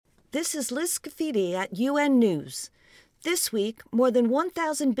This is Liz Scafidi at UN News. This week, more than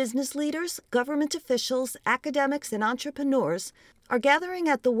 1,000 business leaders, government officials, academics, and entrepreneurs are gathering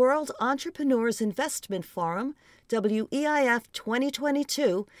at the World Entrepreneurs Investment Forum, WEIF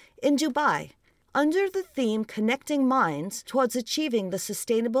 2022, in Dubai. Under the theme Connecting Minds Towards Achieving the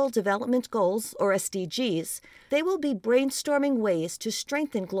Sustainable Development Goals, or SDGs, they will be brainstorming ways to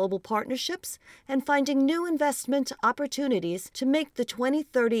strengthen global partnerships and finding new investment opportunities to make the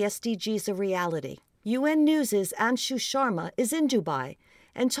 2030 SDGs a reality. UN News' Anshu Sharma is in Dubai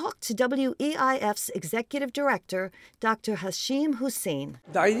and talked to WEIF's Executive Director, Dr. Hashim Hussein.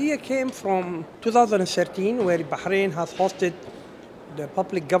 The idea came from 2013, where Bahrain has hosted the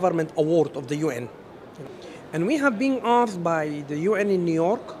Public Government Award of the UN. And we have been asked by the UN in New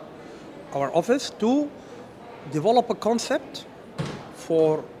York, our office, to develop a concept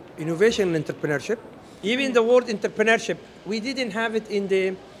for innovation and entrepreneurship. Even the word entrepreneurship, we didn't have it in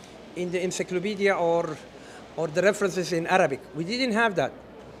the encyclopedia or the references in Arabic. We didn't have that.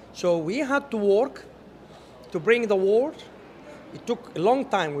 So we had to work to bring the word. It took a long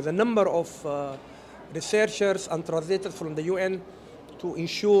time with a number of researchers and translators from the UN to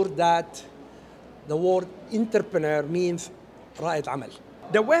ensure that the word entrepreneur means رائد عمل.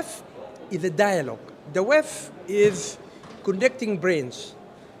 The WEF is a dialogue. The WEF is connecting brains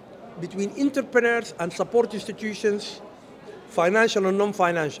between entrepreneurs and support institutions, financial and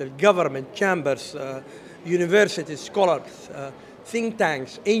non-financial, government, chambers, universities, scholars, think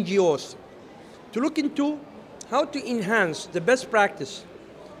tanks, NGOs, to look into how to enhance the best practice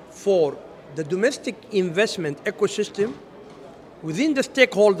for the domestic investment ecosystem within the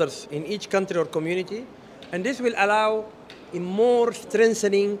stakeholders in each country or community, and this will allow in more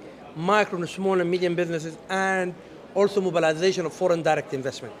strengthening micro, small and medium businesses and also mobilization of foreign direct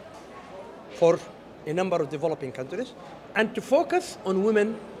investment for a number of developing countries, and to focus on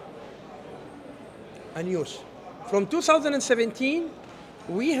women and youth. From 2017,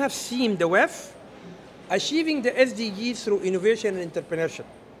 we have seen the WEF achieving the SDGs through innovation and entrepreneurship.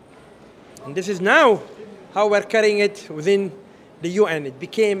 And this is now how we're carrying it within the UN. It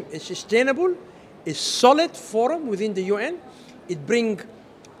became a sustainable, a solid forum within the UN. It brings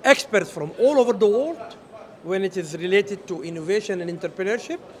experts from all over the world when it is related to innovation and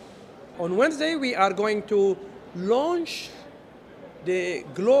entrepreneurship. On Wednesday, we are going to launch the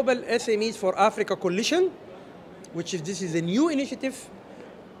Global SMEs for Africa Coalition, this is a new initiative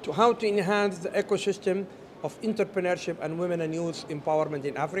to how to enhance the ecosystem of entrepreneurship and women and youth empowerment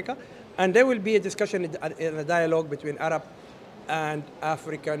in Africa. And there will be a discussion and a dialogue between Arab and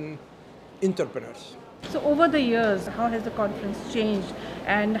African entrepreneurs. So over the years, how has the conference changed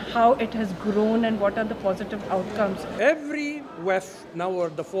and how it has grown and what are the positive outcomes? Every WEF, now we're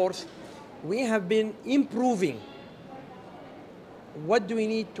the fourth, we have been improving. What do we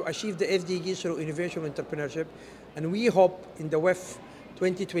need to achieve the SDGs through innovation and entrepreneurship? And we hope in the WEF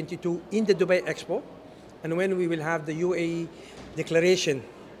 2022 in the Dubai Expo, and when we will have the UAE declaration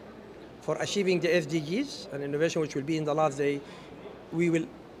for achieving the SDGs and innovation, which will be in the last day, we will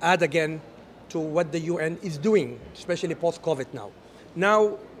add again to what the UN is doing, especially post-COVID now.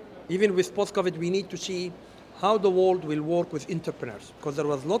 Now, even with post-COVID, we need to see how the world will work with entrepreneurs, because there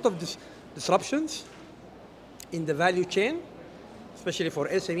was a lot of disruptions in the value chain, especially for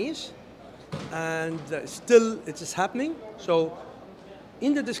SMEs, and still it is happening. So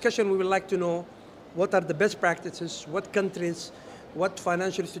in the discussion, we would like to know what are the best practices, what countries, what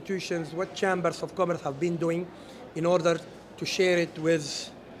financial institutions, what chambers of commerce have been doing in order to share it with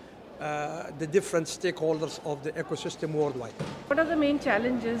the different stakeholders of the ecosystem worldwide. What are the main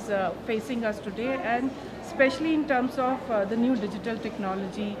challenges facing us today, and especially in terms of the new digital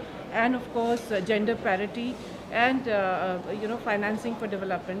technology and of course gender parity and financing for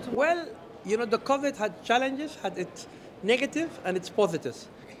development? Well, the COVID had challenges, had its negative and its positives.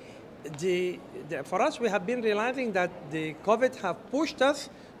 For us, we have been realizing that the COVID have pushed us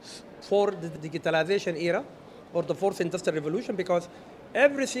for the digitalization era or the fourth industrial revolution, because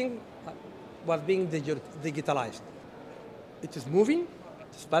everything was being digitalized. It is moving,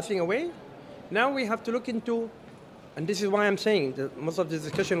 it's passing away. Now we have to look into, and this is why I'm saying that most of the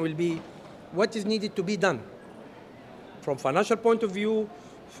discussion will be what is needed to be done from financial point of view,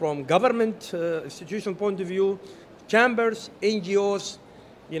 from government institution point of view, chambers, NGOs,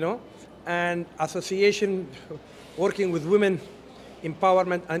 and association working with women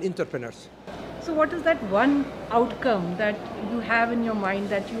empowerment and entrepreneurs. So what is that one outcome that you have in your mind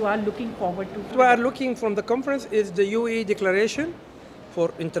that you are looking forward to? What we are looking from the conference is the UAE declaration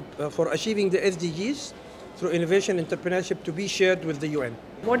for achieving the SDGs, through innovation and entrepreneurship to be shared with the UN.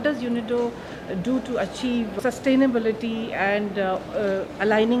 What does UNIDO do to achieve sustainability and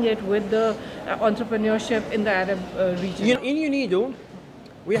aligning it with the entrepreneurship in the Arab region? In UNIDO,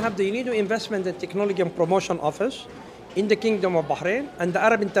 we have the UNIDO Investment and Technology and Promotion Office in the Kingdom of Bahrain and the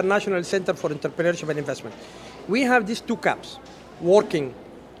Arab International Center for Entrepreneurship and Investment. We have these two caps working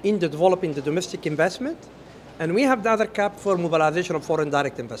in the developing the domestic investment, and we have the other cap for mobilization of foreign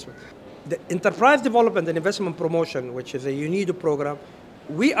direct investment. The Enterprise Development and Investment Promotion, which is a UNIDO program,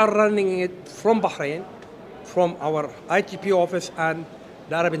 we are running it from Bahrain, from our ITP office and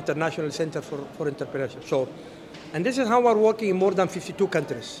the Arab International Center for Entrepreneurship. And this is how we're working in more than 52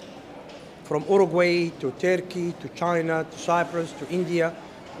 countries, from Uruguay to Turkey to China to Cyprus to India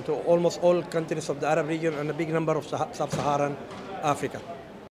to almost all countries of the Arab region and a big number of sub-Saharan Africa.